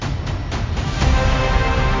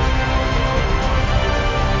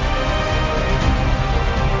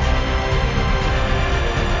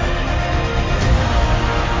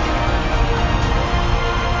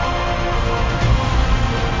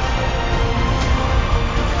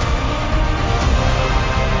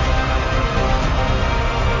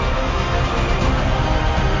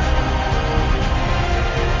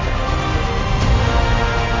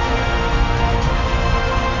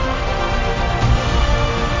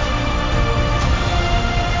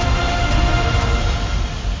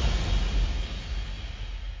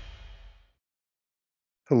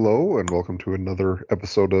Hello, and welcome to another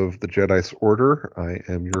episode of the Jedi's Order. I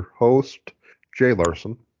am your host, Jay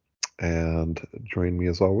Larson, and join me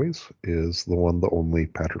as always is the one, the only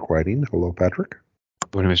Patrick Whiting. Hello, Patrick.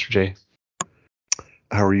 Morning, Mr. J.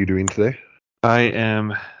 How are you doing today? I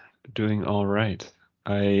am doing all right.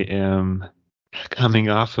 I am coming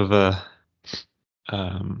off of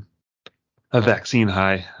um, a vaccine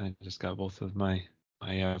high. I just got both of my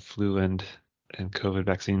flu and COVID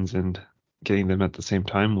vaccines, and getting them at the same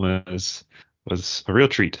time was a real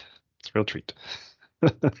treat. It's a real treat.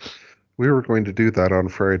 We were going to do that on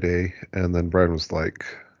Friday, and then Brian was like,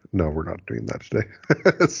 "No, we're not doing that today."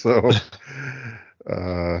 So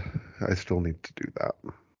I still need to do that.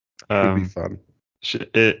 Should be Um, fun.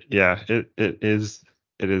 it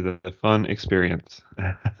is a fun experience.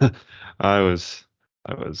 I was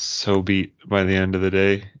I was so beat by the end of the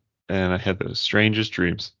day, and I had the strangest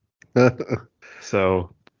dreams.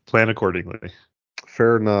 So plan accordingly.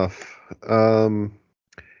 Fair enough.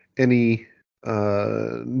 Any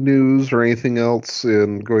news or anything else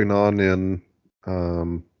in going on in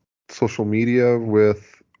um, social media with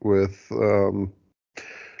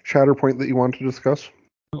Shatterpoint that you want to discuss?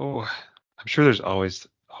 Oh, I'm sure there's always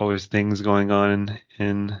things going on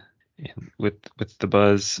with the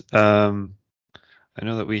buzz. I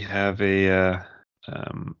know that we have an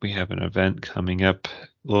event coming up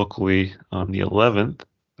locally on the 11th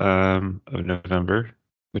of November,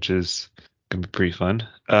 which is gonna be pretty fun.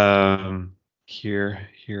 Here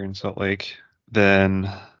in Salt Lake.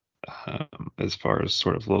 Then, as far as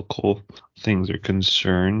sort of local things are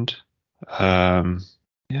concerned, um,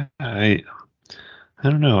 yeah, I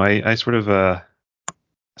don't know. I sort of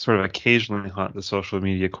occasionally haunt the social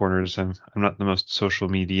media corners. I'm not the most social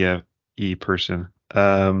media person.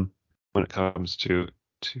 When it comes to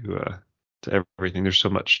to everything. There's so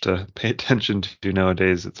much to pay attention to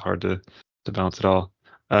nowadays. It's hard to balance it all.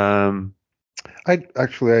 Um, I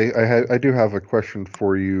do have a question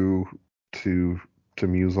for you to to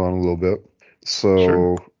muse on a little bit.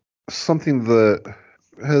 sure. So something that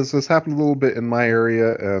has happened a little bit in my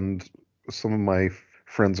area and some of my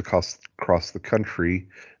friends across the country,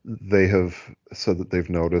 they have said that they've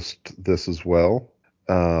noticed this as well.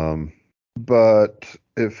 Um, but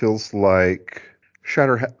it feels like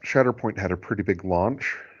Shatterpoint had a pretty big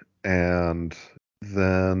launch, and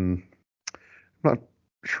then I'm not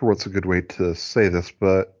sure what's a good way to say this,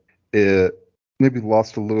 but it maybe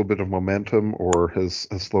lost a little bit of momentum or has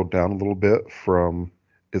slowed down a little bit from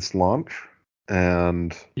its launch.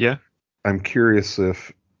 And Yeah. I'm curious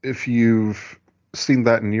if you've seen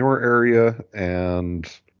that in your area, and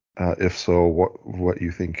if so, what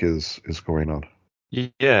you think is going on.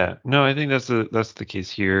 Yeah. No, I think that's the case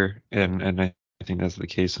here, and I think that's the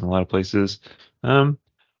case in a lot of places. Um,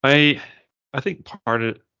 I I think part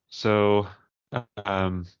of so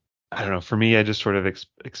um I don't know. For me, I just sort of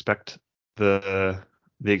expect the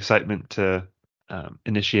the excitement to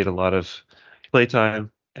initiate a lot of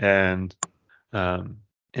playtime, um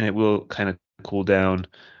and it will kind of cool down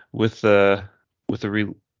with the re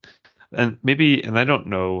and I don't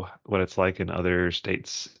know what it's like in other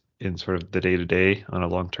states in sort of the day to day on a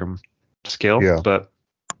long term scale, Yeah, but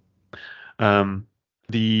um,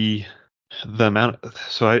 the the amount.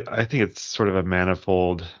 So I think it's sort of a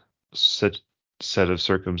manifold set set of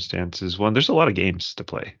circumstances. One, there's a lot of games to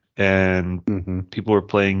play, and hmm, people were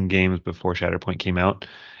playing games before Shatterpoint came out,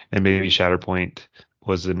 and maybe Shatterpoint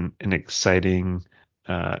was an exciting,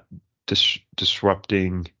 uh,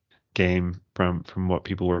 disrupting game from what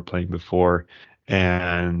people were playing before,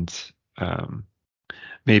 and um,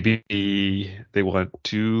 maybe they want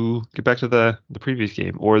to get back to the previous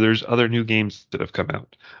game, or there's other new games that have come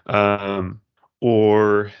out,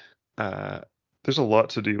 or uh, there's a lot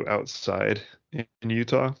to do outside in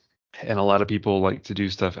Utah, and a lot of people like to do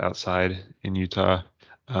stuff outside in Utah,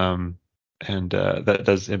 um, and that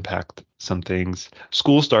does impact some things.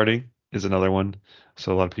 School starting is another one,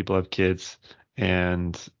 so a lot of people have kids,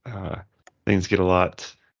 and things get a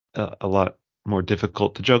lot more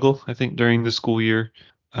difficult to juggle, I think, during the school year.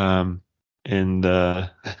 Um, and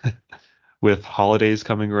with holidays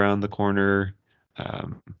coming around the corner,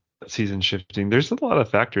 um, season shifting, there's a lot of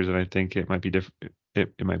factors, and I think it might be different.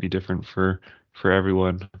 It might be different for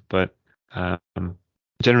everyone, but um,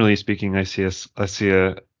 generally speaking, I see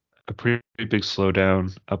a pretty big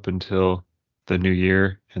slowdown up until the new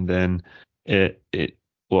year, and then it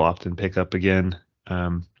will often pick up again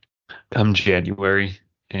come January,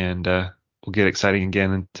 and will get exciting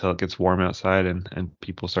again until it gets warm outside and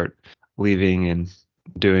people start leaving and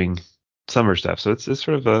doing summer stuff. So it's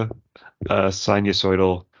sort of a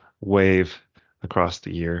sinusoidal wave across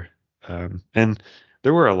the year. And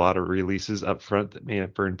there were a lot of releases up front that may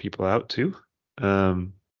have burned people out too.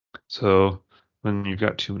 Um, so when you've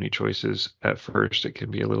got too many choices at first, it can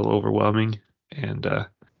be a little overwhelming. And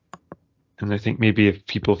and I think maybe if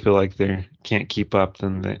people feel like they can't keep up,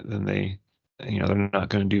 then they they're not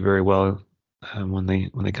going to do very well when they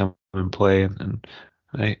come and play. And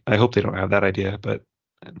I hope they don't have that idea, but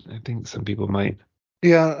I think some people might.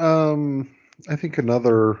 Yeah, I think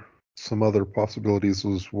some other possibilities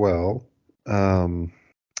as well. Um,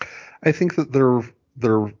 I think that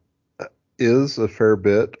there is a fair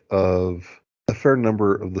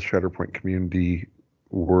number of the Shatterpoint community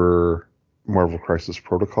were Marvel Crisis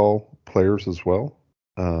Protocol players as well.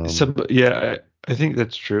 Um, Some, yeah, I think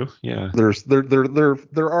that's true. Yeah. there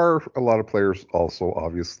are a lot of players also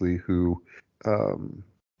obviously who um,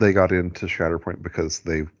 they got into Shatterpoint because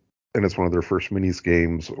and it's one of their first minis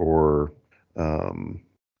games, um,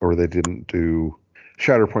 or they didn't do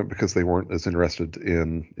Shatterpoint because they weren't as interested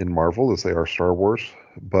in Marvel as they are Star Wars.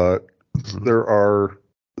 But Mhm. there are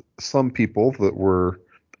some people that were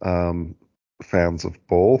um, fans of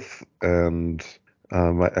both, and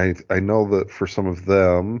I know that for some of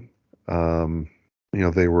them, um,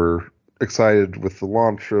 they were excited with the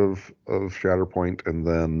launch of Shatterpoint,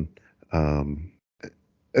 um,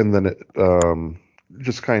 and then it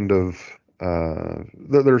just kind of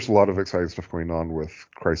there's a lot of exciting stuff going on with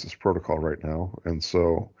Crisis Protocol right now, and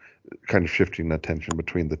so kind of shifting attention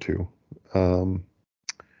between the two. Um,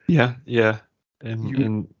 Yeah, yeah, and you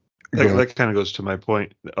and go that ahead. that kind of goes to my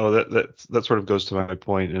point. Oh, that sort of goes to my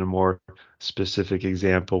point in a more specific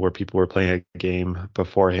example where people were playing a game Yeah,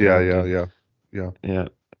 beforehand, yeah, and yeah, yeah. yeah,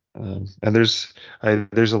 and there's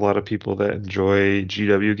a lot of people that enjoy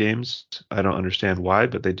GW games. I don't understand why,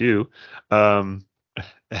 but they do, um,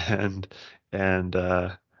 and and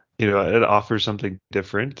it offers something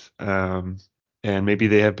different. And maybe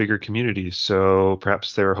they have bigger communities, so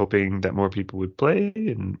perhaps they were hoping that more people would play,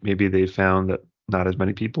 and maybe they found that not as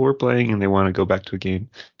many people were playing, and they want to go back to a game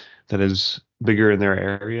that is bigger in their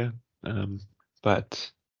area. Um,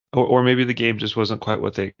 but or maybe the game just wasn't quite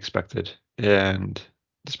what they expected, and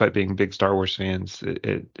despite being big Star Wars fans,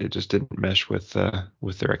 it just didn't mesh with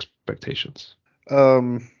their expectations.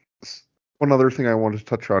 Um, One other thing I wanted to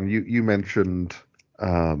touch on, you mentioned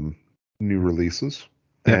um, new releases,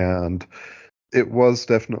 Yep. and it was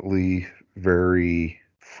definitely very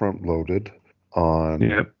front loaded on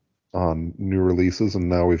Yep. new releases, and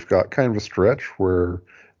now we've got kind of a stretch where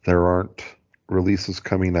there aren't releases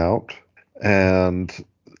coming out, and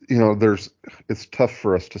there's it's tough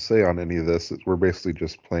for us to say on any of this. We're basically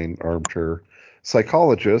just playing armchair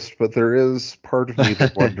psychologist, but there is part of me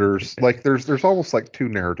that wonders, like there's almost like two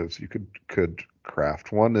narratives you could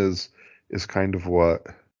craft. One is kind of what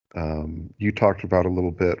you talked about a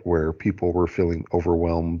little bit, where people were feeling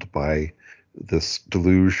overwhelmed by this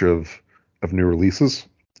deluge of new releases,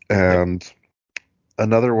 Yep. and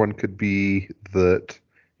another one could be that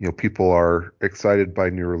people are excited by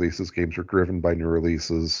new releases, games are driven by new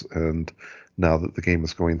releases, and now that the game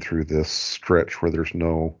is going through this stretch where there's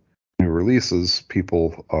no new releases,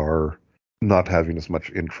 people are not having as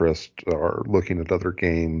much interest, are looking at other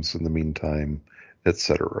games in the meantime,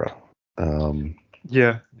 etc. Um,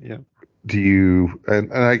 Yeah. Yeah. do you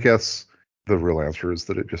and I guess the real answer is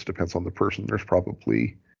that it just depends on the person. There's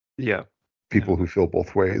probably Yeah. Yeah. people who feel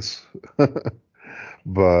both ways.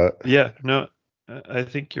 But Yeah. No, I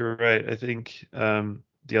think you're right. I think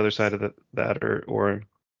the other side of that or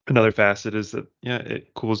another facet is that yeah,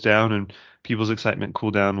 it cools down and people's excitement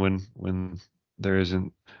cool down when there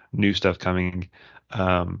isn't new stuff coming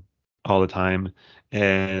um, all the time,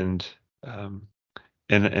 and um,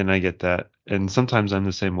 and I get that. And sometimes I'm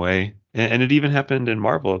the same way. And it even happened in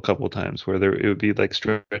Marvel a couple of times where it would be like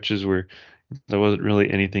stretches where there wasn't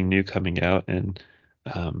really anything new coming out, and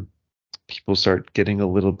um, people start getting a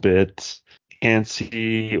little bit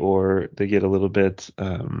antsy, or they get a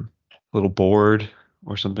little bored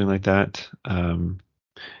or something like that. And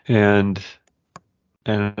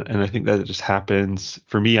and I think that it just happens.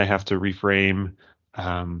 For me, I have to reframe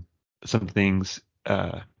um, some things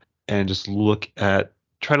and just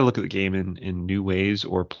try to look at the game in new ways,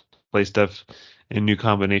 or play stuff in new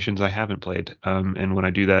combinations I haven't played. And when I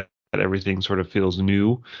do that, everything sort of feels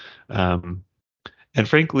new. Um, and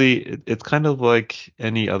frankly, it's kind of like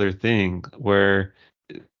any other thing where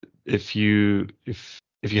if you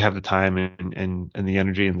have the time and the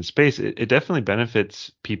energy and the space, it definitely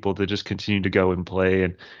benefits people to just continue to go and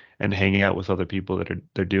play and hang out with other people that are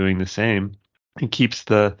they're doing the same. It keeps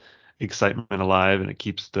the excitement alive, and it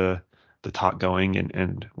keeps the talk going,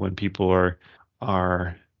 and when people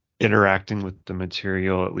are interacting with the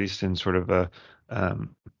material, at least in sort of a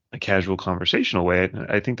a casual conversational way,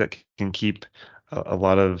 I think that can keep a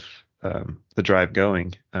lot of the drive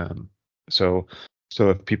going. So so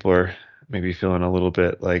if people are maybe feeling a little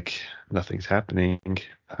bit like nothing's happening,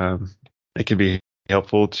 um, it can be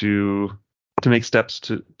helpful to make steps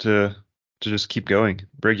to just keep going.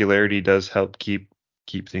 Regularity does help keep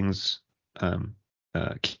things um,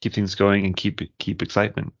 keep things going and keep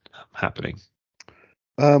excitement happening.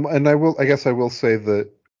 And I guess I will say that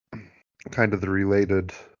kind of the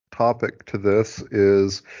related topic to this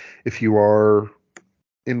is if you are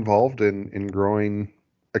involved in growing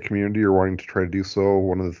a community or wanting to try to do so,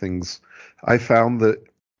 one of the things I found that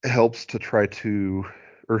helps to try to,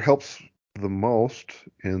 or helps the most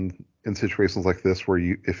in situations like this, where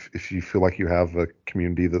you if you feel like you have a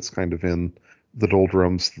community that's kind of in the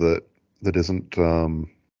doldrums, that isn't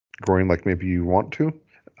growing like maybe you want to.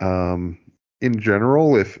 Um, in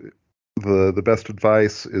general, if the best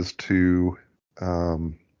advice is to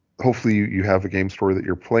um, hopefully you have a game store that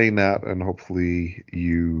you're playing at, and hopefully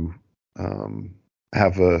you um,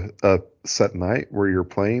 have a set night where you're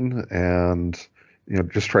playing, and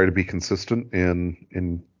just try to be consistent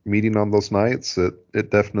in meeting on those nights.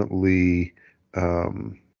 It definitely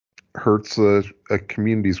um, hurts a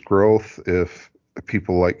community's growth if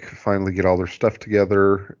people like finally get all their stuff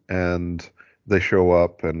together and they show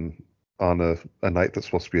up and on a night that's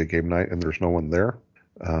supposed to be a game night and there's no one there.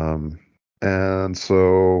 Um, and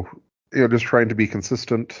so, just trying to be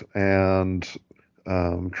consistent and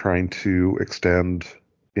trying to extend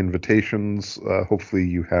invitations. Hopefully,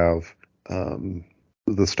 you have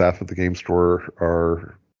the staff at the game store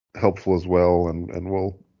are helpful as well, and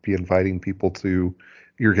will be inviting people to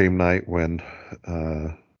your game night when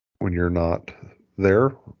you're not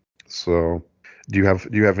there. So, do you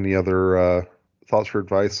have any other thoughts or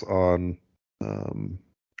advice on um,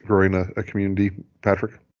 growing a community,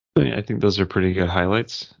 Patrick? I think those are pretty good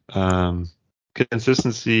highlights.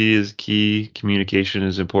 Consistency is key. Communication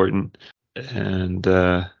is important, and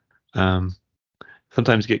um,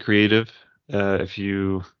 sometimes get creative if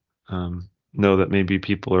you know that maybe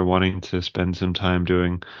people are wanting to spend some time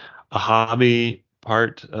doing a hobby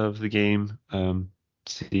part of the game.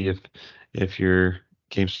 See if your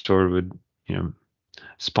game store would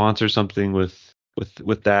sponsor something with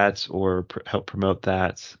that or help promote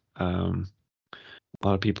that. A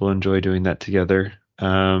lot of people enjoy doing that together.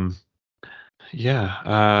 Yeah,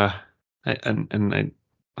 I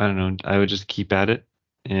don't know. I would just keep at it,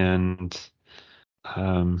 and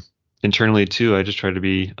um, internally too. I just try to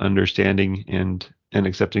be understanding and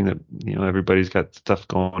accepting that everybody's got stuff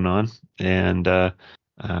going on, and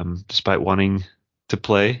despite wanting to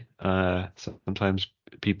play, sometimes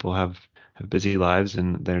people have busy lives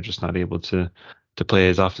and they're just not able to play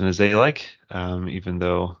as often as they like, um, even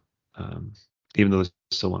though they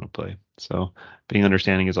still want to play. So being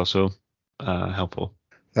understanding is also helpful.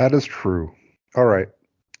 That is true. All right.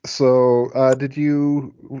 So,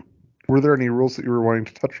 were there any rules that you were wanting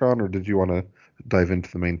to touch on, or did you want to dive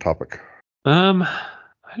into the main topic?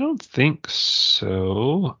 I don't think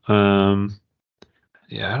so.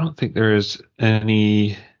 Yeah, I don't think there is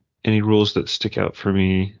any rules that stick out for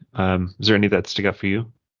me. Is there any that stick out for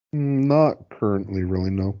you? Not currently, really,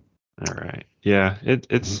 no. All right. Yeah,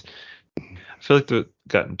 it's I feel like they've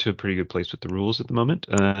gotten to a pretty good place with the rules at the moment.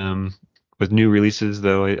 With new releases,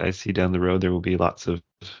 though, I see down the road there will be lots of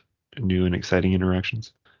new and exciting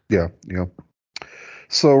interactions. Yeah, yeah.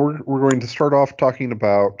 So we're going to start off talking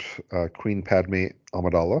about Queen Padme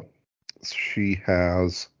Amidala. She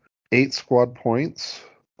has 8 squad points.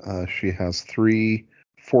 She has 3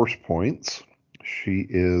 force points. She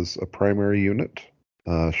is a primary unit.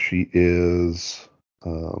 She is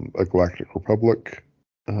a Galactic Republic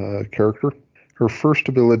character. Her first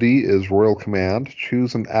ability is Royal Command.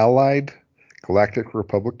 Choose an allied Galactic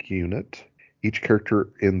Republic unit. Each character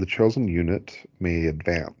in the chosen unit may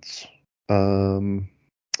advance. Um,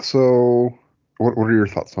 so, what are your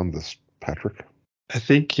thoughts on this, Patrick? I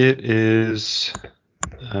think it is.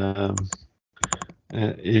 Um,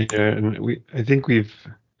 yeah, and I think we've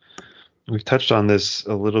touched on this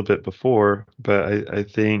a little bit before, but I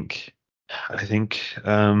think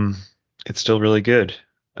it's still really good.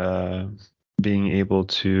 Uh, Being able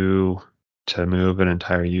to move an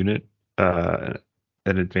entire unit uh,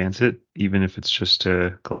 and advance it, even if it's just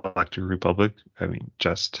to Galactic Republic. I mean,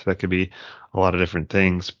 just that could be a lot of different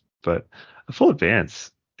things, but a full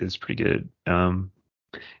advance is pretty good.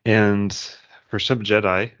 And for some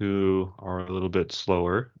Jedi who are a little bit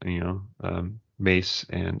slower, Mace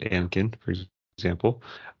and Anakin, for example,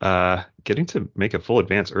 getting to make a full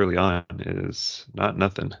advance early on is not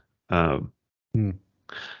nothing. Um, Hmm.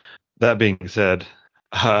 that being said,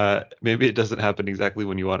 Maybe it doesn't happen exactly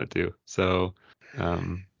when you want it to. So,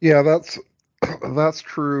 um, Yeah, that's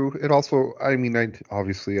true. It also, I mean,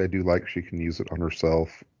 obviously I do like she can use it on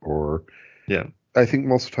herself, or yeah. I think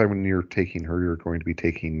most of the time when you're taking her, you're going to be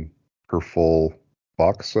taking her full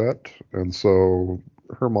box set, and so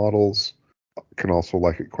her models can also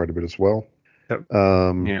like it quite a bit as well. Yep.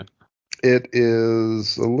 Um, Yeah. it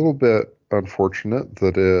is a little bit unfortunate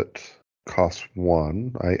that it costs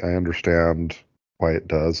one. I understand why it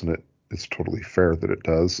does, and it's totally fair that it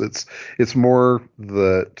does. It's more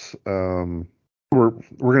that we're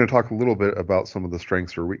going to talk a little bit about some of the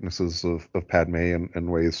strengths or weaknesses of Padme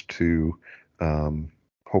and ways to um,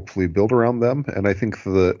 hopefully build around them. And I think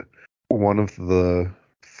that one of the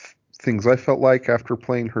things I felt like after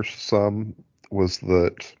playing her some was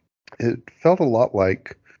that it felt a lot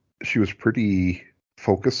like she was pretty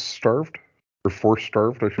focus starved or force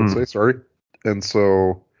starved, I should Mm. say. Sorry. And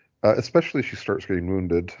so, especially she starts getting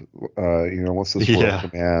wounded. Once this royal Yeah.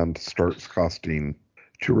 command starts costing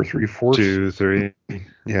two or three force, 2, 3. yeah,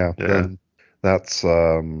 Yeah. then that's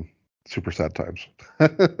super sad times.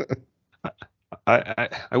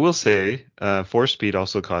 I will say, force speed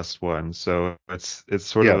also costs one, so it's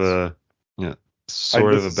sort of Yes, a yeah, I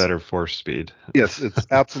sort of this a is better force speed. yes, it's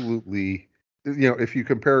absolutely, if you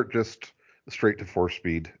compare it just straight to force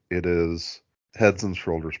speed, it is heads and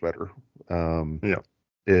shoulders better. Um, Yeah.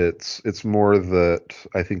 it's more that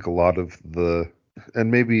I think a lot of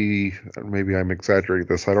and maybe I'm exaggerating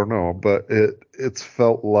this, I don't know, but it's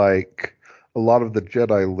felt like a lot of the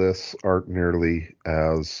Jedi lists aren't nearly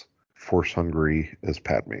as force hungry as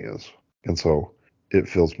Padme is, and so it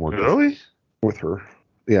feels more difficult Really? with her.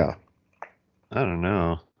 Yeah. I don't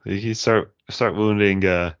know. You start wounding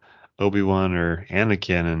Obi-Wan or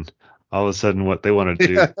Anakin, and all of a sudden, what they want to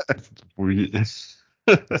do Yeah. is re-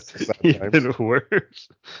 It's sad times. even worse.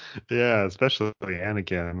 Yeah, especially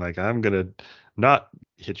Anakin. Like, I'm gonna not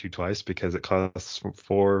hit you twice because it costs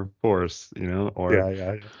 4 force, Yeah, or yeah,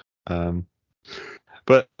 yeah. um.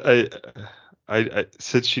 But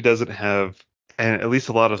since she doesn't have, and at least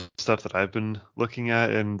a lot of stuff that I've been looking at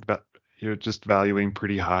and just valuing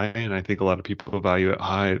pretty high, and I think a lot of people value it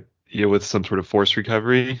high, with some sort of force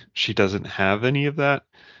recovery. She doesn't have any of that,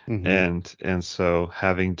 Hmm. and so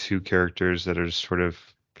having two characters that are sort of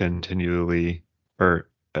continually or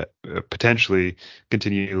potentially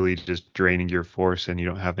continually just draining your force, and you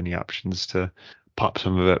don't have any options to pop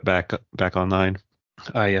some of it back online.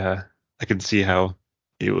 I can see how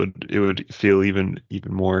it would feel even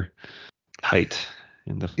more tight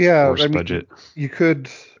in the Yeah, I force mean, budget. you could.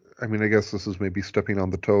 I mean, I guess this is maybe stepping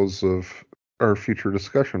on the toes of our future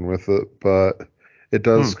discussion with it, but it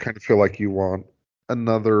Hmm. does kind of feel like you want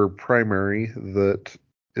another primary that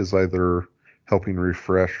is either helping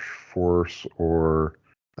refresh force or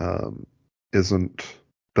um, isn't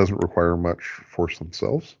doesn't require much force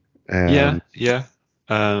themselves. Yeah, And yeah.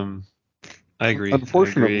 Um, I agree. I agree.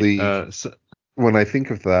 unfortunately, when I think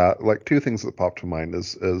of that, like two things that pop to mind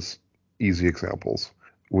as easy examples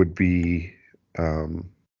would be um,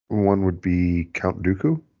 one would be Count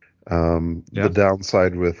Dooku. The Yeah.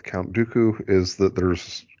 downside with Count Dooku is that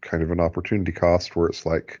there's kind of an opportunity cost where it's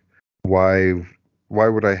like, why why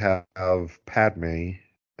would I have Padme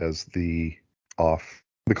as the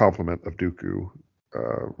complement of Dooku?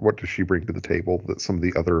 What does she bring to the table that some of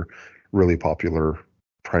the other really popular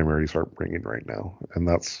primaries aren't bringing right now? And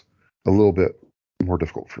that's a little bit more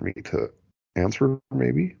difficult for me to answer,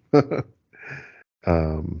 maybe.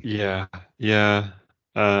 um, Yeah. Yeah.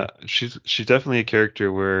 She's definitely a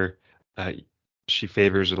character where uh, she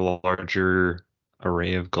favors a larger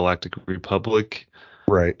array of Galactic Republic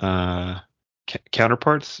right. uh,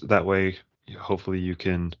 counterparts. That way, hopefully,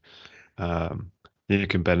 um, you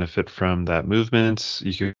can benefit from that movement.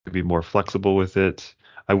 You could be more flexible with it.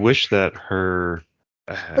 I wish that I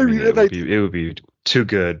I mean, mean, and I, it would be too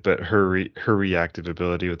good, but her reactive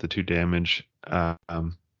ability with the 2 damage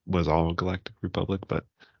was all Galactic Republic, but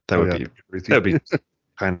that oh would yeah, be that crazy. would be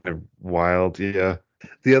kind of wild. Yeah.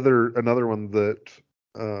 Another one that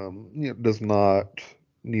does not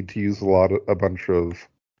need to use a bunch of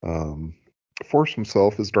um, force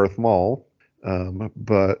himself is Darth Maul.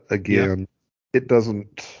 But Yeah. again, it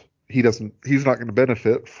doesn't. He's not going to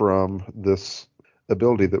benefit from this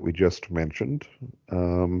ability that we just mentioned.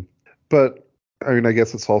 Um, but I mean, I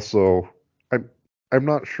guess it's also. I'm I'm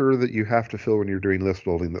not sure that you have to feel when you're doing list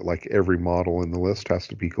building that like every model in the list has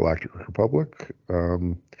to be Galactic Republic.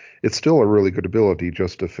 It's still a really good ability,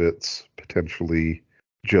 just if it's potentially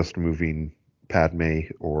just moving Padme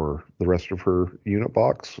or the rest of her unit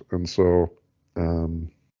box. And so, um,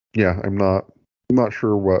 yeah, I'm not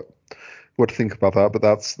sure what. what to think about that. But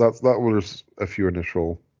that was a few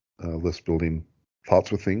initial list building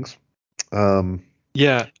thoughts with things. Um,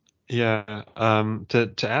 Yeah, yeah.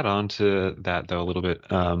 To add on to that though a little bit,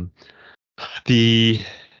 the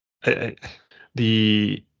I- I-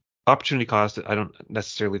 the opportunity cost I don't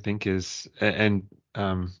necessarily think is and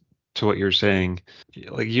to what you're saying,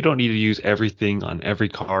 like you don't need to use everything on every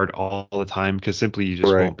card all the time because simply you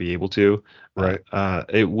just right, won't be able to. right.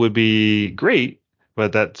 It would be great,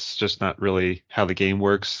 but that's just not really how the game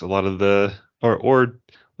works. A lot of the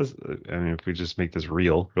I mean, if we just make this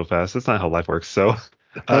real fast, that's not how life works. So,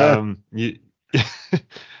 you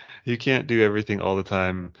you can't do everything all the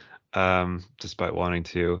time, despite wanting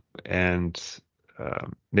to, and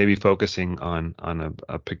maybe focusing on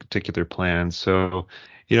a particular plan. So,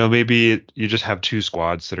 maybe you just have two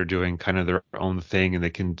squads that are doing kind of their own thing, and they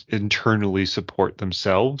can internally support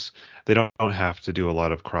themselves. They don't have to do a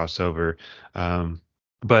lot of crossover. Um,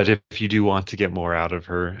 but if you do want to get more out of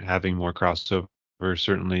her, having more crossover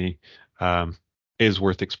certainly um, is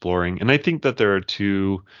worth exploring. And I think that there are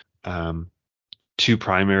um, two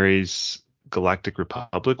primaries Galactic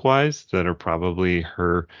Republic wise that are probably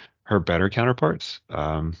her better counterparts,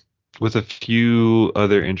 with a few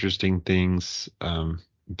other interesting things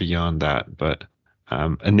beyond that. But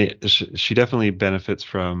she definitely benefits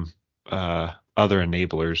from other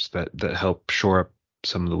enablers that help shore up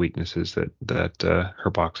some of the weaknesses that her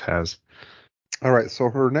box has. All right, so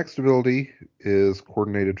her next ability is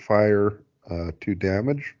Coordinated Fire, 2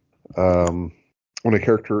 damage. Um, when a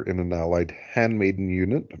character in an allied handmaiden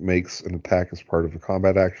unit makes an attack as part of a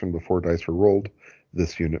combat action before dice are rolled,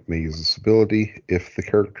 this unit may use this ability. If the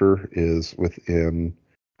character is within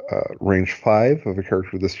range 5 of a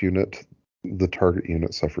character of this unit, the target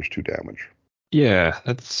unit suffers 2 damage. Yeah,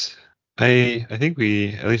 that's I think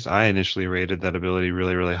we at least I initially rated that ability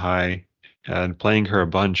really, really high. And playing her a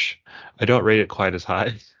bunch, I don't rate it quite as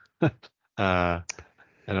high. I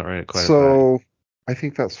don't rate it quite as high. So I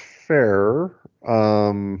think that's fair.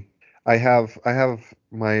 Um, I have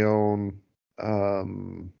my own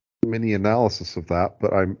mini analysis of that,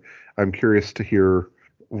 but I'm curious to hear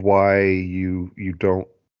why you don't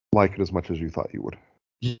like it as much as you thought you would.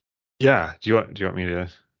 Y- Yeah, do you want me to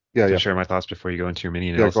Yeah, yeah, share my thoughts before you go into your mini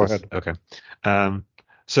yeah. Go analysis? ahead. Okay. Um,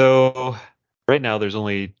 so right now there's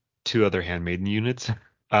only two other handmaiden units.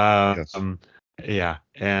 Yes. Um, yeah,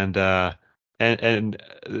 and a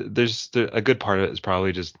good part of it is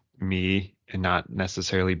probably just me and not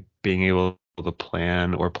necessarily being able to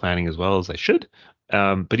plan or planning as well as I should.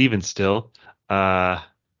 But even still,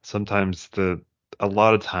 sometimes a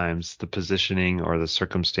lot of times the positioning or the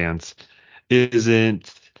circumstance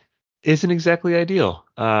isn't isn't exactly ideal.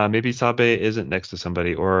 Maybe Sabe isn't next to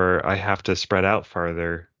somebody, or I have to spread out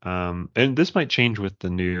farther. And this might change with the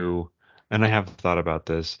new, and I have thought about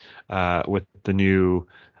this, with the new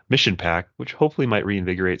mission pack, which hopefully might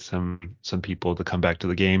reinvigorate some people to come back to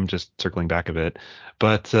the game. Just circling back a bit,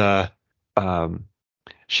 but um,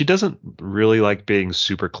 she doesn't really like being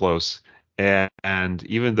super close. And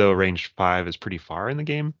even though range 5 is pretty far in the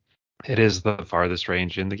game, it is the farthest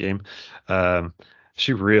range in the game. Um,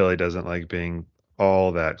 she really doesn't like being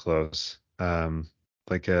all that close.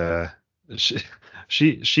 Like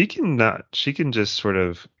she she can just sort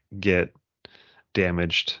of get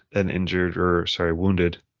damaged and injured, or sorry,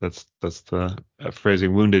 wounded. That's the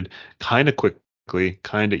phrasing, wounded, kind of quickly,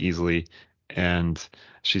 kind of easily, and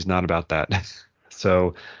she's not about that.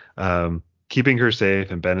 So, keeping her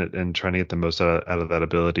safe and Bennett and trying to get the most out of that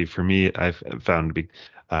ability for me, I've found to be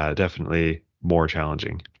definitely more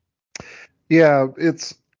challenging. Yeah,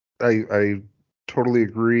 I totally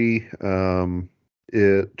agree.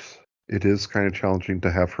 It it is kind of challenging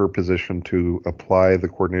to have her position to apply the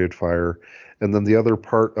coordinated fire. And then the other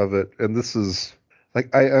part of it, and this is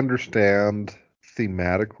like I understand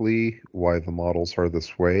thematically why the models are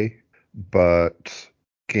this way, but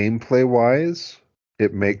gameplay wise,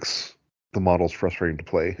 it makes the models frustrating to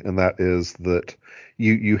play. And that is that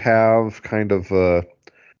you have kind of a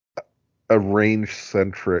range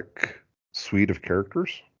centric suite of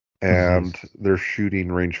characters, Hmm. and they're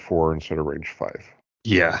shooting range 4 instead of range 5.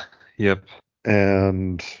 Yeah. Yep.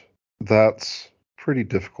 And that's pretty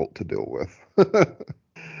difficult to deal with.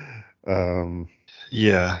 um,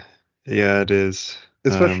 Yeah. Yeah, it is.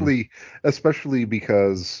 especially especially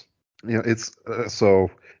because it's so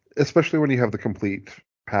especially when you have the complete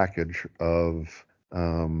package of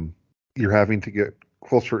you're having to get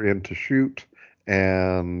closer in to shoot,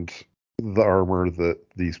 and the armor that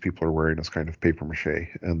these people are wearing is kind of paper mache,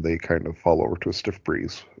 and they kind of fall over to a stiff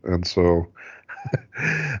breeze, and so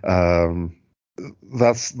um,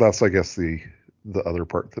 that's I guess the other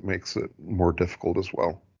part that makes it more difficult as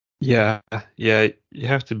well. Yeah, yeah, you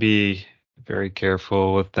have to be very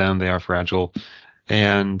careful with them. They are fragile,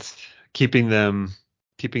 and keeping them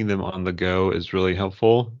keeping them on the go is really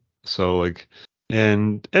helpful. So like,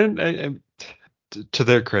 and to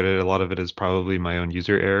their credit, a lot of it is probably my own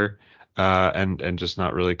user error, and just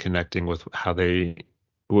not really connecting with how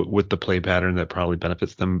with the play pattern that probably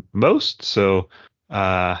benefits them most. So,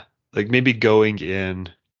 uh, like maybe going in,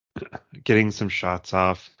 getting some shots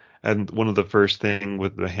off. And one of the first thing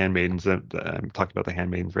with the handmaidens that I'm talking about the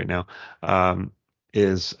handmaidens right now, um,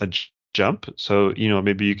 is a jump. So,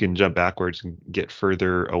 maybe you can jump backwards and get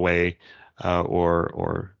further away,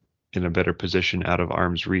 or in a better position out of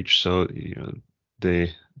arm's reach. So, the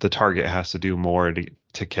target has to do more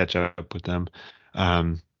to catch up with them.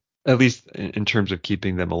 Um, at least in terms of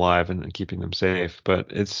keeping them alive and keeping them safe. But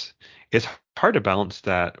it's hard to balance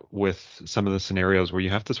that with some of the scenarios where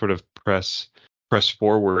you have to sort of press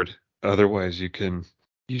forward. Otherwise, you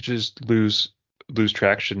just lose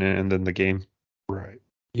traction and then the game, Right.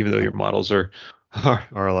 even though your models are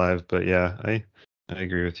alive. But yeah, I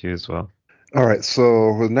agree with you as well. All right,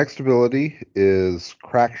 so the next ability is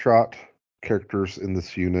Crack Shot. Characters in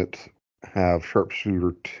this unit have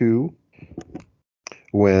Sharpshooter 2.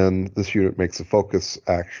 When this unit makes a focus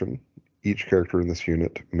action, each character in this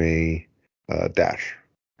unit may dash.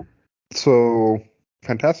 So,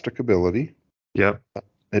 fantastic ability. Yep.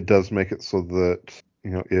 It does make it so that,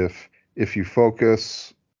 if you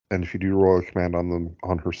focus and if you do roll a command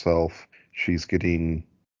on herself, she's getting,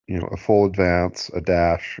 a full advance, a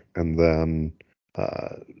dash, and then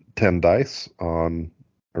uh, 10 dice on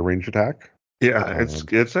a range attack. Yeah, it's Um,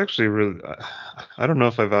 it's actually really. I don't know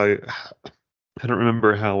if I value. I don't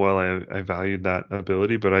remember how well I valued that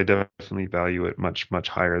ability, but I definitely value it much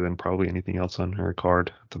higher than probably anything else on her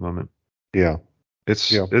card at the moment. yeah,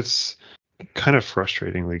 It's yeah. it's kind of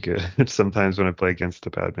frustratingly good sometimes when I play against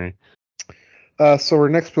the Padme. So our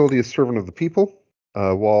next ability is Servant of the People.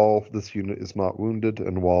 While this unit is not wounded,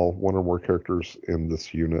 and while one or more characters in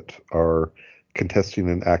this unit are contesting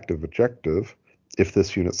an active objective, if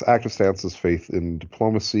this unit's active stance is faith in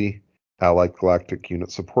diplomacy, allied galactic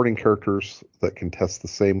unit supporting characters that contest the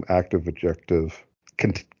same active objective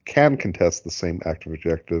can contest the same active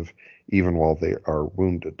objective even while they are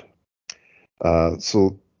wounded.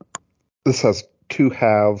 So this has two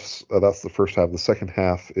halves. That's the first half. The second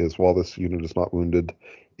half is while this unit is not wounded,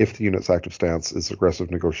 if the unit's active stance is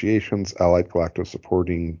aggressive negotiations, allied galactic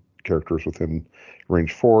supporting characters within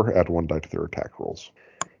range 4 add 1 die to their attack rolls.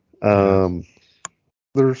 Yeah. Um,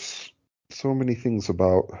 there's so many things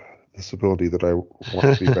about this ability that I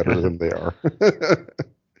want to be better than they are.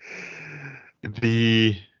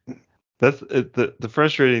 The the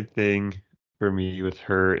frustrating thing for me with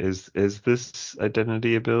her is this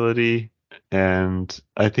identity ability, and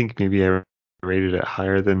I think maybe I rated it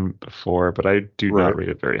higher than before, but I do not Right, rate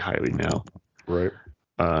it very highly now. right,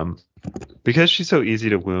 Um, because she's so easy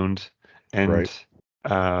to wound, and right.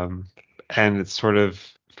 um, and it's sort of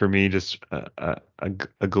for me just a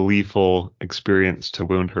gleeful experience to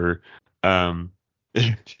wound her. Um,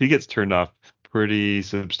 she gets turned off pretty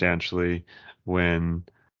substantially when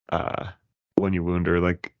uh when you wound her.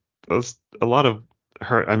 Like those, a lot of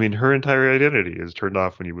her, I mean, her entire identity is turned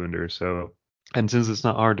off when you wound her. So, and since it's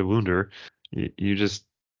not hard to wound her, you just,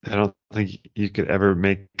 I don't think you could ever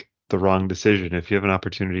make the wrong decision. If you have an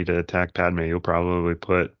opportunity to attack Padme, you'll probably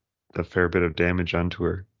put a fair bit of damage onto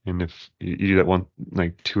her. And if you do that one,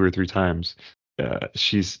 like two or three times,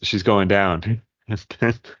 she's going down.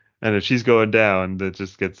 And if she's going down, that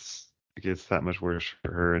just gets that much worse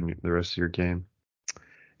for her and the rest of your game.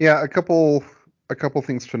 Yeah, a couple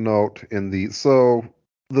things to note in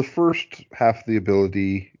the first half of the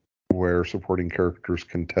ability where supporting characters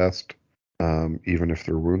contest, even if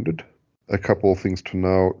they're wounded. A couple of things to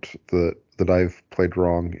note that I've played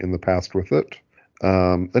wrong in the past with it.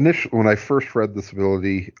 Initially, when I first read this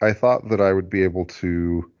ability, I thought that I would be able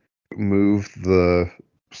to move the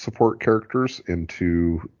support characters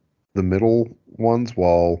into the middle ones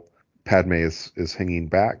while Padme is hanging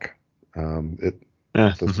back. It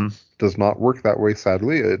does Hmm. does not work that way,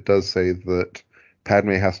 sadly. It does say that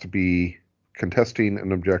Padme has to be contesting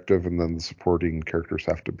an objective, and then the supporting characters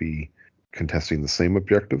have to be contesting the same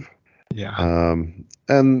objective. Yeah.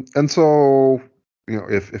 And so,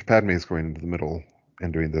 if Padme is going into the middle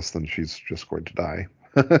and doing this, then she's just going to die.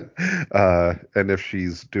 And if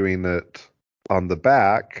she's doing it on the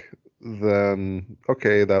back, then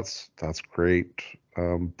okay, that's great.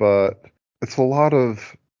 But it's a lot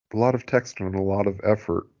of text and a lot of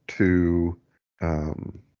effort to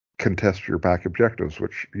um, contest your back objectives,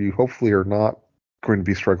 which you hopefully are not going to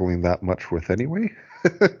be struggling that much with anyway.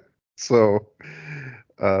 So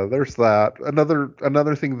there's that.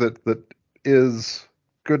 Another thing that is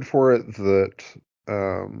good for it that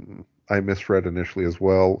I misread initially as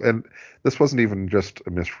well, and this wasn't even just a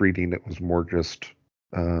misreading; it was more just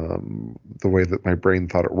the way that my brain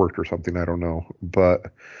thought it worked or something. I don't know,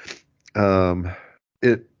 but um,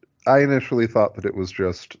 it. I initially thought that it was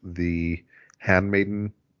just the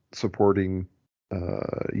handmaiden supporting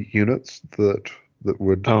units that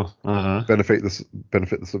would Oh, uh-huh. benefit this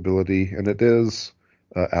ability, and it is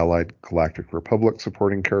Allied Galactic Republic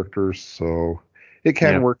supporting characters, so it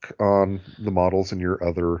can Yeah. work on the models in your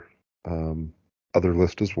um, other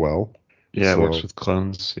list as well. Yeah, it works So with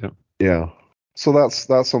clones. Yeah. yeah, so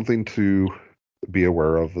that's something to be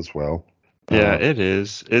aware of as well. Yeah, Uh, it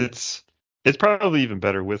is. It's probably even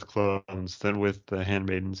better with clones than with the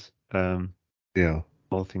handmaidens. yeah,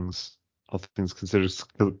 All things all things considered,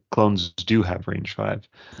 clones do have range 5.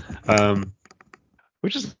 Um,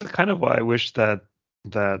 which is kind of why I wish that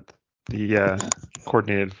the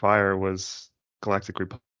coordinated fire was Galactic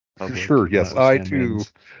Republic sure, and yes, not just I too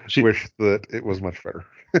handmaidens. She wish that it was much better.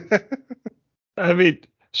 I mean,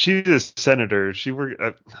 she's a senator. She work.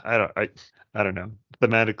 I don't know.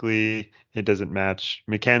 Thematically, it doesn't match.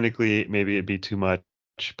 Mechanically, maybe it'd be too much,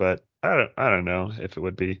 but I don't know if it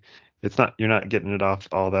would be. It's not. You're not getting it off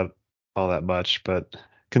all that much. But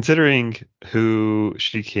considering who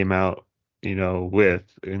she came out, with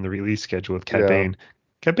in the release schedule with Cad Yeah, Bane,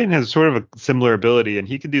 Cad Bane has sort of a similar ability, and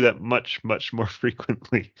he can do that much more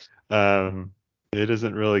frequently. Um, it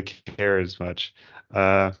doesn't really care as much.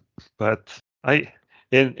 But I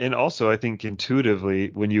and also I think intuitively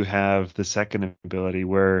when you have the second ability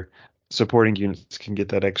where supporting units can get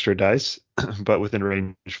that extra dice, but within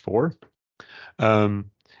range 4,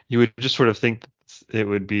 um, you would just sort of think it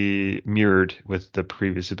would be mirrored with the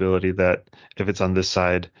previous ability that if it's on this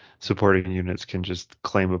side, supporting units can just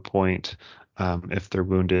claim a point if they're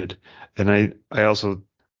wounded. And I also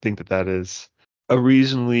think that is a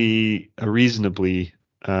reasonably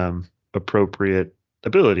appropriate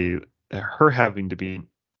ability. Her having to be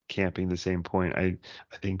camping the same point, I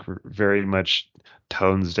think very much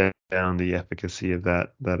tones down the efficacy of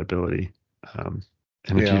that ability. Um,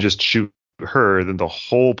 and if you yeah. just shoot her, then the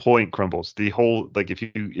whole point crumbles. The whole like if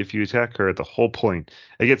you attack her at the whole point,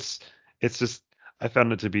 it gets it's just I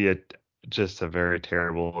found it to be a just a very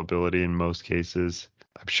terrible ability in most cases.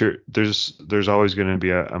 I'm sure there's always going to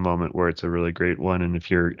be a moment where it's a really great one, and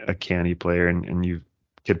if you're a canny player and you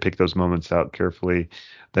can pick those moments out carefully,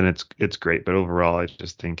 then it's great. But overall, I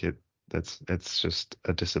just think it's just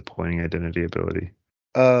a disappointing identity ability.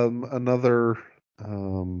 Another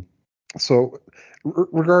um, so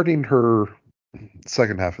regarding her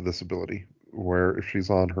second half of this ability, where if she's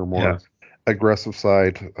on her Yeah. more aggressive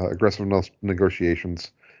side, aggressive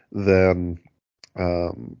negotiations, then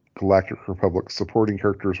Galactic Republic supporting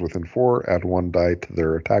characters within 4 add 1 die to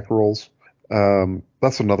their attack rolls.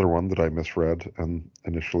 That's another one that I misread and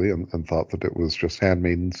initially and thought that it was just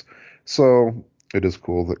handmaidens. So it is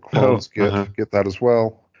cool that Oh, clones uh-huh. get that as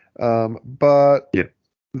well. But Yeah.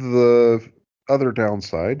 the other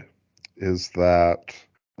downside is that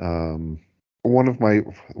um, one of my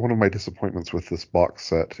one of my disappointments with this box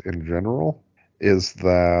set in general is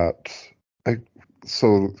that I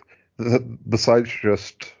so besides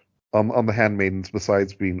just on the handmaidens,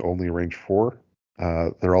 besides being only range 4,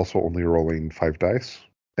 they're also only rolling 5 dice,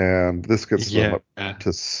 and this gets them Yeah. up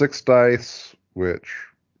to 6 dice, which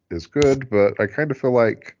is good, but I kind of feel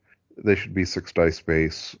like they should be 6 dice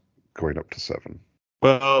base going up to 7.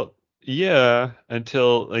 Well, yeah,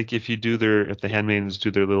 until like if the handmaidens do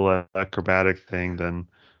their little acrobatic thing, then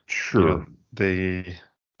you know Sure. they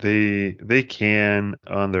they can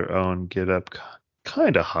on their own get up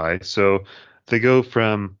kind of high. So they go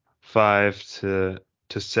from 5 to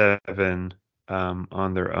 7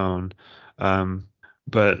 on their own. Um,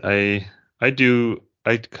 but I do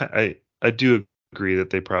agree that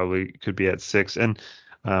they probably could be at 6. And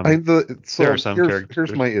um, there are So some here's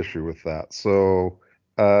characters. my issue with that. So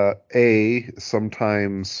A,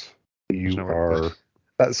 sometimes There's you no word.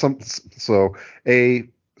 are so A,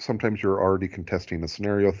 sometimes you're already contesting a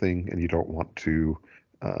scenario thing and you don't want to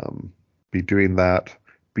um, be doing that.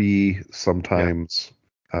 B, Yeah. sometimes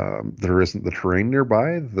there isn't the terrain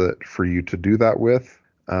nearby that for you to do that with.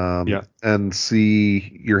 Yeah. And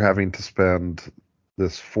C, you're having to spend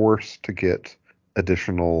this force to get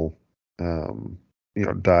additional um,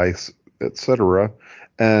 dice, etc.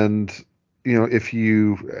 And if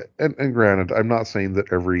you and granted, I'm not saying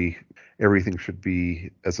that everything should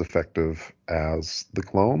be as effective as the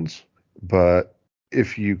clones, but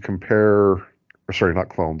if you compare, or sorry, not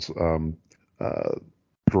clones, uh,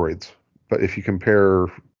 droids, but if you compare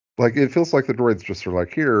Like it feels like the droids just are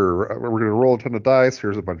like, here, we're going to roll a ton of dice.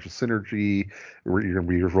 Here's a bunch of synergy. You're going to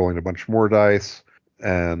be rolling a bunch more dice,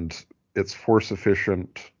 and it's force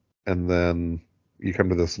efficient. And then you come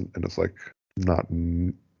to this, and it's like not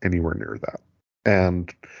anywhere near that.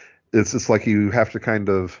 And it's like you have to kind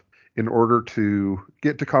of, in order to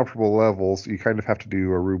get to comparable levels, you kind of have to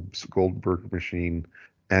do a Rube Goldberg machine,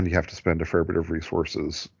 and you have to spend a fair bit of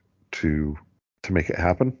resources to make it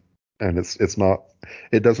happen. And it's not,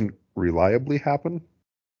 it doesn't reliably happen.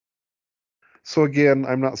 So again,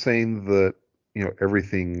 I'm not saying that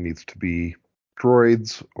everything needs to be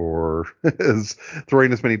droids or is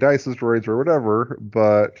throwing as many dice as droids or whatever,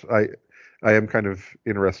 but I am kind of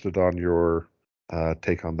interested on your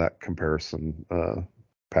take on that comparison,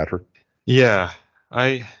 Patrick. Yeah,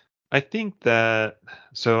 I I think that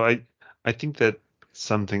so I think that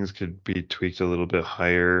some things could be tweaked a little bit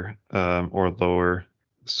higher or lower.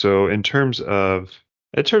 So in terms of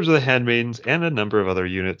the Handmaidens and a number of other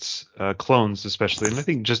units, clones especially, and I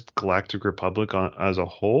think just Galactic Republic as a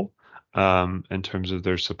whole, in terms of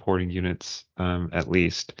their supporting units, at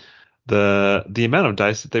least, the amount of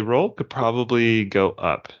dice that they roll could probably go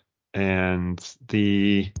up, and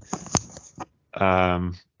the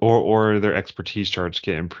or their expertise charts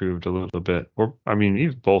get improved a little bit, or I mean,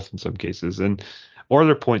 even both in some cases, and or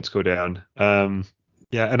their points go down.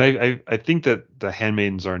 Yeah, and I think that the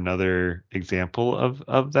Handmaidens are another example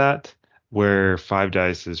of that, where five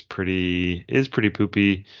dice is pretty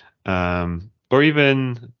poopy, or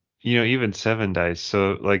even even seven dice.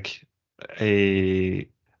 So like a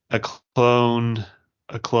a clone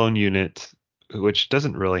a clone unit which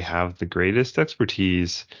doesn't really have the greatest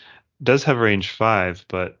expertise does have range five,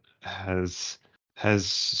 but has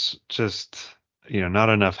just not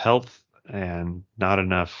enough health and not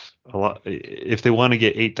enough a lot. If they want to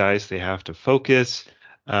get eight dice, they have to focus.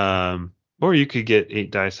 Or you could get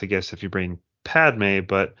eight dice, I guess, if you bring Padme,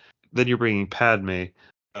 but then you're bringing Padme.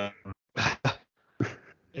 Um,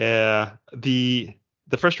 yeah, the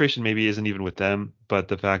frustration maybe isn't even with them, but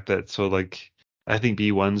the fact that so like I think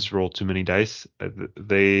B1s roll too many dice.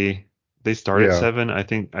 They start at Yeah. seven. I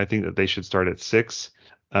think that they should start at six.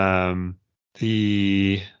 Um,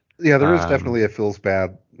 the Yeah, there is um, definitely a feels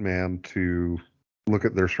bad man to look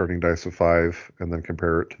at their starting dice of 5 and then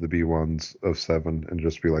compare it to the B1s of 7 and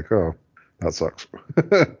just be like, oh, that sucks.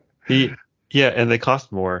 the yeah, and they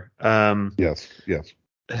cost more. Yes, yes.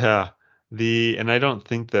 Yeah. And I don't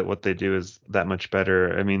think that what they do is that much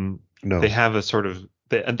better. I mean, they No. have a sort of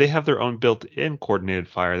and they have their own built-in coordinated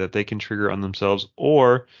fire that they can trigger on themselves,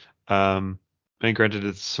 or I mean, granted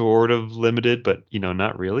it's sort of limited, but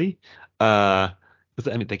not really. 'Cause,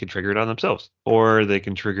 I mean, they can trigger it on themselves, or they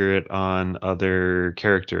can trigger it on other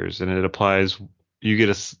characters, and it applies. You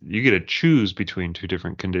get to choose between two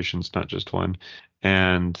different conditions, not just one.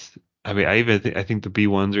 And I mean, I think the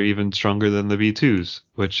B1s are even stronger than the B2s,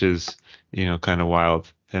 which is, kind of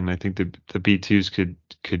wild. And I think the B2s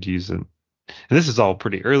could use them. And this is all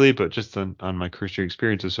pretty early, but just on my cursory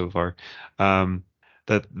experiences so far, um,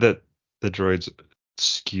 that the droids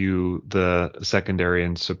skew the secondary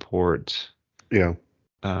and support Yeah,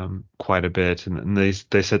 quite a bit, and they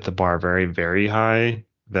set the bar very, very high,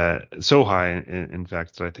 that so high in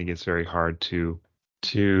fact that I think it's very hard to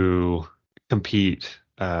compete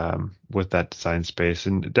with that design space.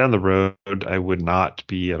 And down the road, I would not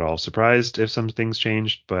be at all surprised if some things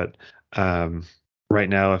changed, but right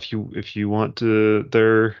now, if you want to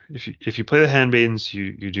there if you play the handmaidens,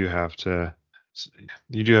 you do have to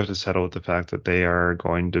settle with the fact that they are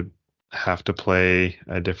going to have to play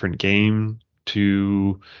a different game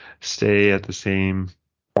to stay at the same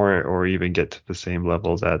or even get to the same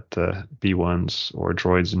level that B1s or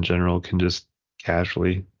droids in general can just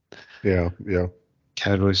casually yeah, yeah,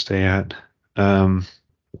 casually stay at. Um,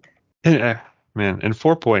 and, man, and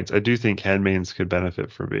 4 points, I do think handmaidens could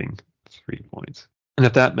benefit from being 3 points. And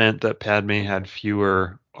if that meant that Padme had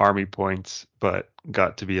fewer army points but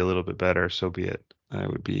got to be a little bit better, so be it. I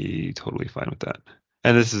would be totally fine with that.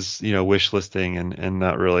 And this is, wish listing and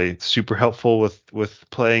not really super helpful with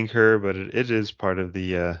playing her, but it is part of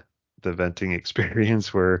the venting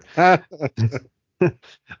experience where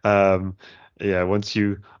um yeah, once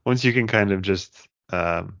you can kind of just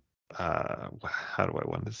how do I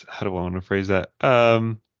want to phrase that?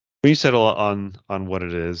 When you settle on what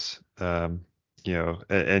it is, and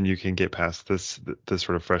you can get past this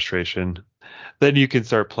sort of frustration, then you can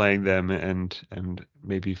start playing them and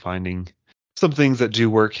maybe finding some things that do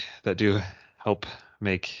work, that do help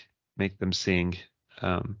make them sing.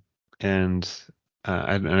 Um, and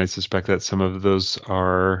and I suspect that some of those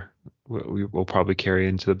are we will probably carry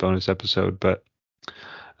into the bonus episode. But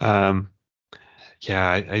um, Yeah,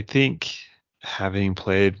 I think having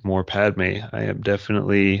played more Padme, I am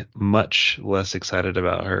definitely much less excited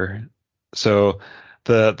about her. So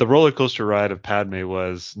the roller coaster ride of Padme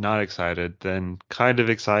was not excited, then kind of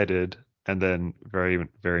excited, and then very,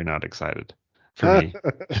 very not excited for me.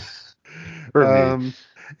 For me. um,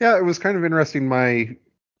 yeah, it was kind of interesting.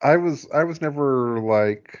 I was never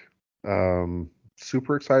like um,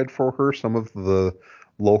 super excited for her. Some of the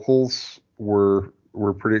locals were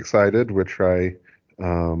pretty excited, which I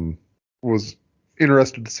um, was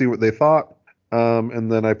interested to see what they thought.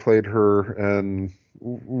 And then I played her and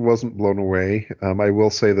wasn't blown away. I will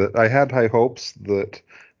say that I had high hopes that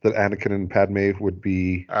Anakin and Padme would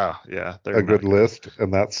be Oh, yeah, they're a good not good. list,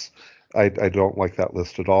 and I don't like that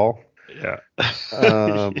list at all. Yeah.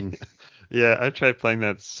 Um, Yeah, I tried playing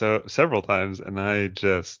that several times and I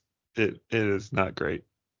just it is not great.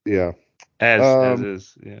 yeah. As Um,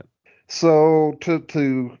 is, yeah. so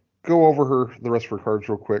to go over her the rest of her cards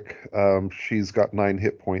real quick, she's got 9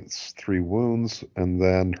 hit points, 3 wounds, and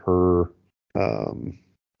then her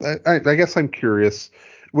I guess I'm curious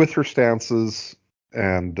with her stances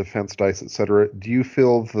and defense dice, etc. Do you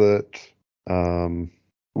feel that um,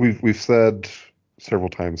 we've said several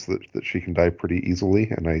times that she can die pretty easily,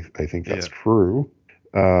 and I think that's Yeah. true.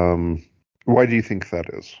 Um, why do you think that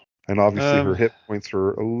is? And obviously her Um, hit points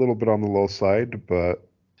are a little bit on the low side, but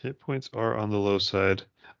hit points are on the low side.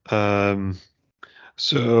 Um,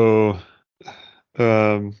 so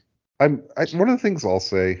um one of the things I'll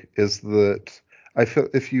say is that I feel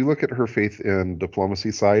if you look at her faith in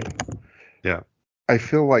diplomacy side, yeah. I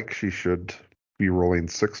feel like she should be rolling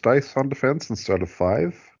 6 dice on defense instead of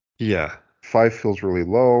 5. Yeah. 5 feels really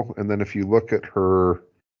low, and then if you look at her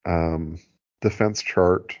um, defense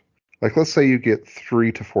chart, like let's say you get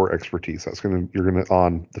 3 to 4 expertise, you're gonna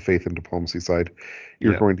on the faith and diplomacy side,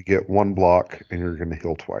 you're Yeah. going to get 1 block and you're gonna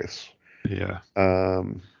heal twice. Yeah.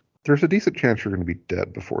 Um, there's a decent chance you're gonna be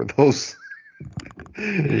dead before those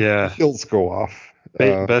Yeah. hills go off.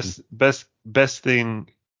 Best thing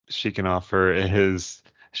she can offer is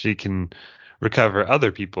she can recover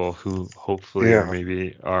other people who hopefully or Yeah.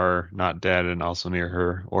 maybe are not dead and also near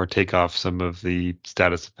her, or take off some of the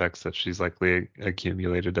status effects that she's likely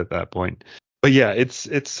accumulated at that point. But yeah, it's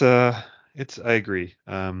I agree.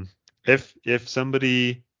 If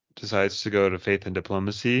somebody decides to go to faith and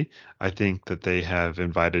diplomacy, I think that they have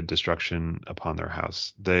invited destruction upon their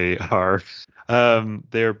house. They're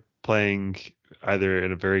playing either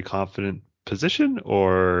in a very confident position,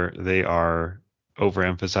 or they are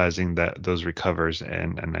overemphasizing that those recovers,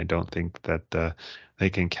 and I don't think that they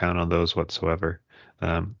can count on those whatsoever.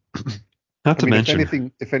 Um, not I to mean,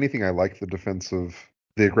 mention, if anything, I like the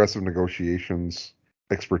aggressive negotiations,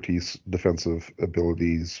 expertise, defensive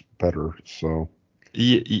abilities better. So,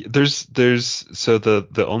 there's so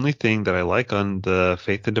the only thing that I like on the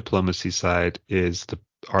faith and diplomacy side is the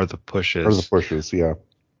or the pushes. pushes, yeah.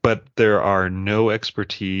 But there are no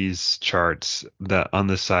expertise charts that on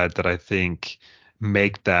the side that I think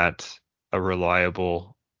make that a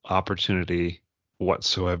reliable opportunity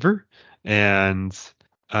whatsoever. And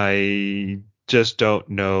I just don't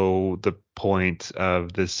know the point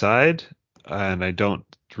of this side, and I don't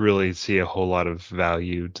really see a whole lot of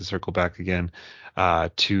value, to circle back again,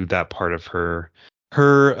 to that part of her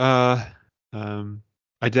um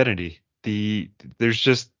identity.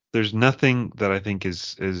 There's nothing that I think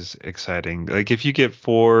is exciting. Like if you get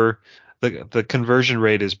four, the conversion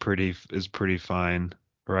rate is pretty fine,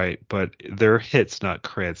 right? But they're hits, not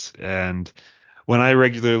crits. And when I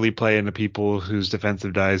regularly play into people whose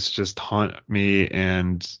defensive dice just haunt me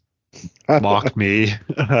and mock me,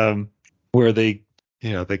 where they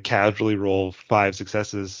casually roll five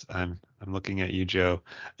successes. I'm looking at you, Joe,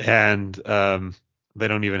 and they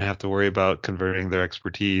don't even have to worry about converting their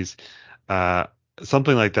expertise. Uh,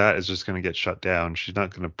 Something like that is just going to get shut down. She's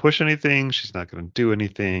not going to push anything. She's not going to do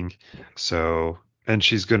anything. So, and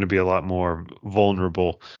she's going to be a lot more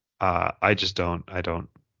vulnerable. I just don't. I don't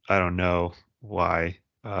know why.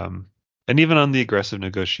 And even on the aggressive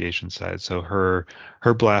negotiation side, so her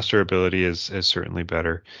blaster ability is certainly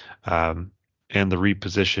better. Um, and the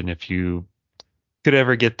reposition, if you could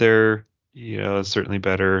ever get there, is certainly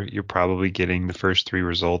better. You're probably getting the first three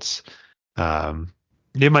results. Um,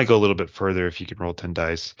 it might go a little bit further if you can roll 10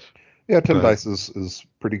 dice, Yeah, 10 but dice is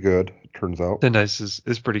pretty good, it turns out. 10 dice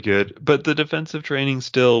is pretty good. But the defensive training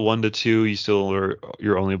still 1 to 2,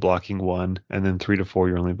 you're only blocking one, and then 3 to 4,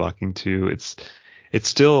 you're only blocking two. It's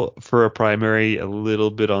still for a primary a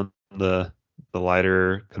little bit on the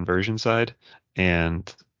lighter conversion side,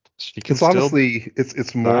 and she can It's still honestly it's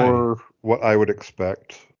die. more what I would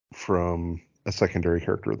expect from a secondary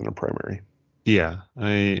character than a primary. Yeah,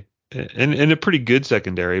 and a pretty good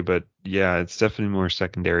secondary, but yeah, it's definitely more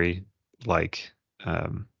secondary like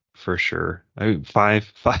for sure. I mean,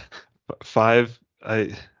 five.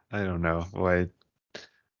 I don't know. Why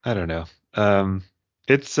I don't know. Um,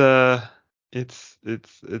 it's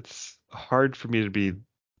it's hard for me to be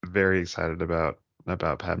very excited about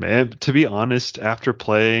Padme. And to be honest, after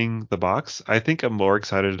playing the box, I think I'm more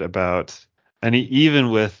excited about, and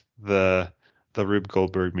even with the Rube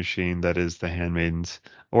Goldberg machine that is the Handmaidens,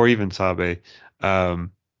 or even Sabe,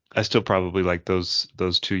 um, I still probably like those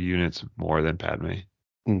two units more than Padme.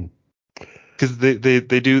 Hmm. Because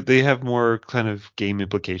they have more kind of game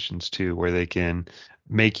implications too, where they can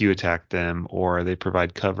make you attack them, or they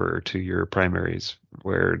provide cover to your primaries,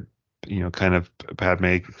 where kind of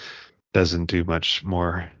Padme doesn't do much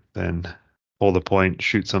more than hold a point,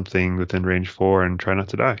 shoot something within range 4, and try not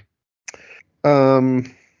to die.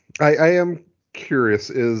 Um, I am curious.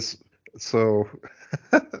 Is so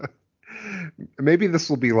maybe this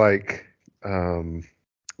will be like um,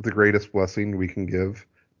 the greatest blessing we can give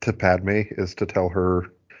to Padme is to tell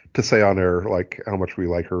her to say on air like how much we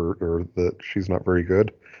like her or that she's not very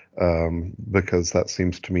good, because that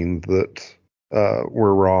seems to mean that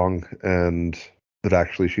we're wrong and that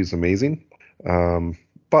actually she's amazing.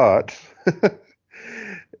 But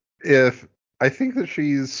if I think that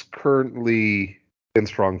she's currently in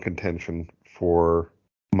strong contention for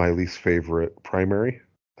my least favorite primary,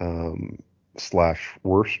 um, slash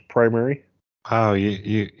worst primary. Wow,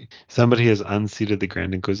 you somebody has unseated the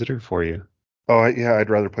Grand Inquisitor for you. Oh, yeah, I'd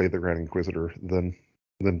rather play the Grand Inquisitor than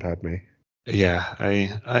Padme. Yeah,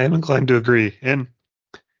 I am inclined to agree, and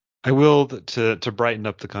I will to brighten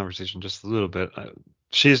up the conversation just a little bit.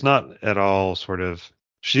 She's not at all sort of.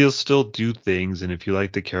 She'll still do things, and if you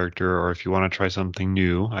like the character or if you want to try something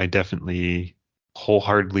new, I definitely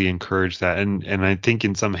wholeheartedly encourage that. And I think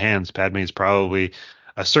in some hands, Padme is probably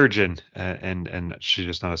a surgeon, and she's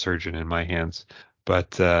just not a surgeon in my hands.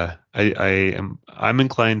 But I'm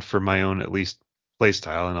inclined for my own at least play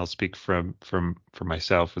style, and I'll speak for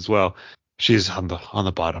myself as well. She's on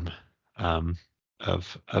the bottom. Um,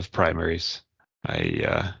 of primaries.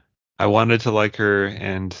 I wanted to like her,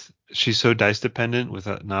 and she's so dice dependent with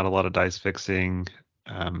not a lot of dice fixing,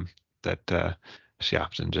 um, that she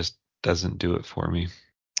often just doesn't do it for me.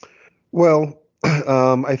 Well,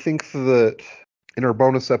 I think that in our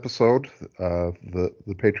bonus episode, the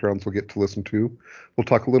Patreons will get to listen to, we'll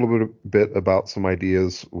talk a little bit about some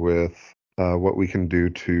ideas with what we can do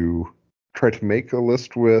to try to make a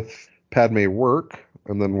list with Padme work,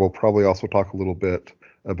 and then we'll probably also talk a little bit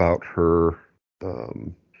about her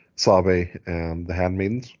um, Sabe and the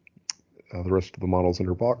Handmaidens, the rest of the models in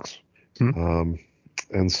her box. Hmm. Um,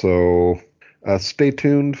 and so stay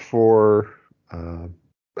tuned for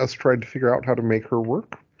us trying to figure out how to make her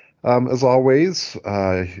work. As always,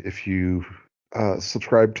 if you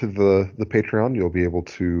subscribe to the Patreon, you'll be able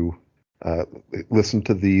to uh, listen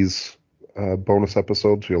to these bonus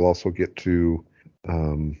episodes. You'll also get to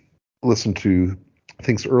um, listen to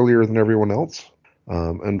things earlier than everyone else.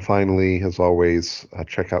 And finally, as always,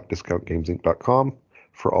 check out discountgamesinc.com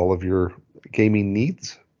for all of your gaming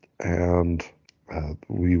needs. And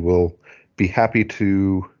we will be happy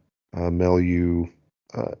to mail you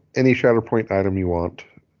any Shatterpoint item you want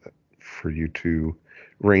for you to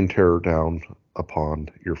rain terror down upon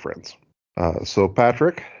your friends. So,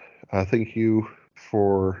 Patrick, thank you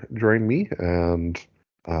for joining me, and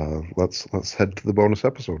let's head to the bonus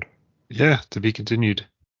episode. Yeah, to be continued.